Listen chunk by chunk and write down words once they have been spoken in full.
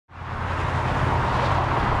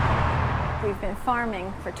we've been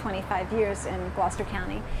farming for 25 years in Gloucester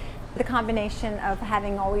County. The combination of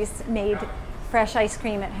having always made fresh ice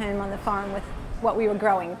cream at home on the farm with what we were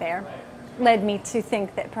growing there led me to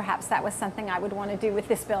think that perhaps that was something I would want to do with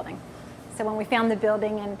this building. So when we found the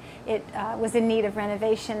building and it was in need of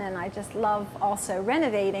renovation, and I just love also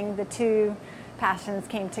renovating, the two passions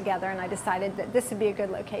came together and I decided that this would be a good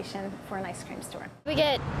location for an ice cream store. We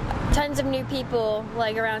get tons of new people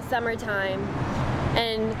like around summertime,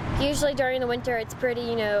 and usually during the winter it's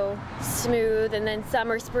pretty, smooth, and then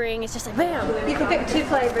summer, spring, it's just like bam! You can pick two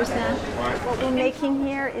flavors then. What we're making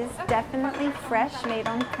here is definitely fresh, made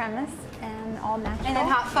on premise, and all natural. And then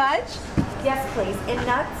hot fudge? Yes, please. In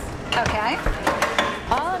nuts. Okay.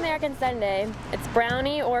 All American sundae. It's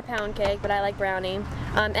brownie or pound cake, but I like brownie.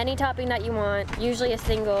 Any topping that you want, usually a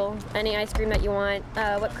single, any ice cream that you want,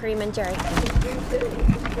 whipped cream and cherry.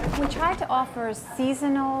 We try to offer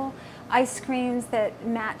seasonal ice creams that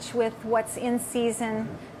match with what's in season,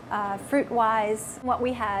 fruit-wise. What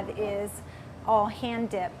we have is all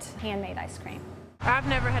hand-dipped, handmade ice cream. I've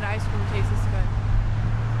never had ice cream taste this good.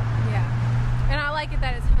 Yeah. And I like it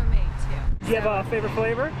that it's homemade, too. Do you have a favorite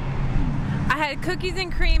flavor? I had cookies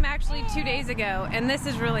and cream actually 2 days ago, and this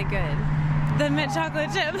is really good. The mint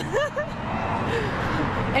chocolate chip.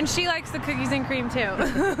 And she likes the cookies and cream too.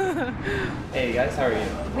 Hey guys, how are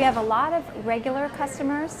you? We have a lot of regular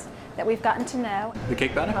customers that we've gotten to know. The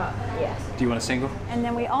cake batter? Yes. Do you want a single? And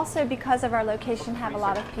then we also, because of our location, have a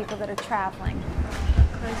lot of people that are traveling.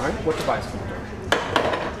 All right, what's your bias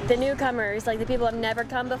for? The newcomers, like the people who have never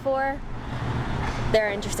come before,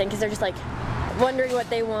 they're interesting because they're just like wondering what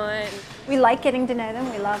they want. We like getting to know them.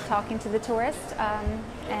 We love talking to the tourists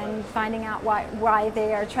and finding out why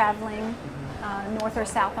they are traveling north or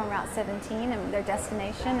south on Route 17 and their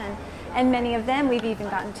destination. And many of them we've even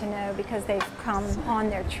gotten to know because they've come on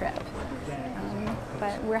their trip.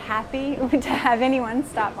 But we're happy to have anyone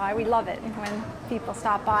stop by. We love it when people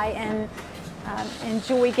stop by and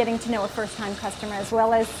enjoy getting to know a first-time customer as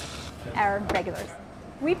well as our regulars.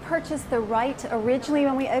 We purchased the right originally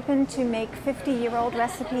when we opened to make 50-year-old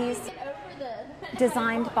recipes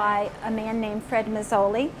designed by a man named Fred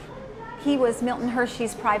Mazzoli. He was Milton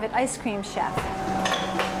Hershey's private ice cream chef.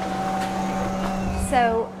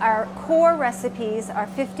 So our core recipes are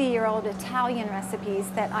 50-year-old Italian recipes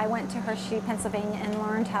that I went to Hershey, Pennsylvania and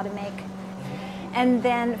learned how to make. And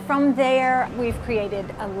then from there, we've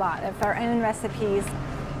created a lot of our own recipes.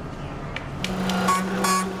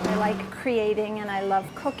 I like creating and I love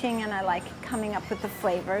cooking and I like coming up with the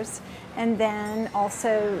flavors. And then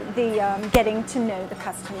also the getting to know the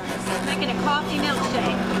customers. Making a coffee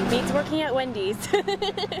milkshake. Beats working at Wendy's.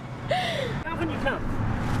 How often you come?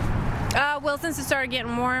 Well, since it started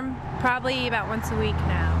getting warm, probably about once a week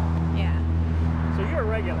now. Yeah. So you're a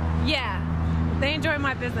regular? Yeah. They enjoy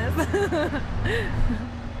my business.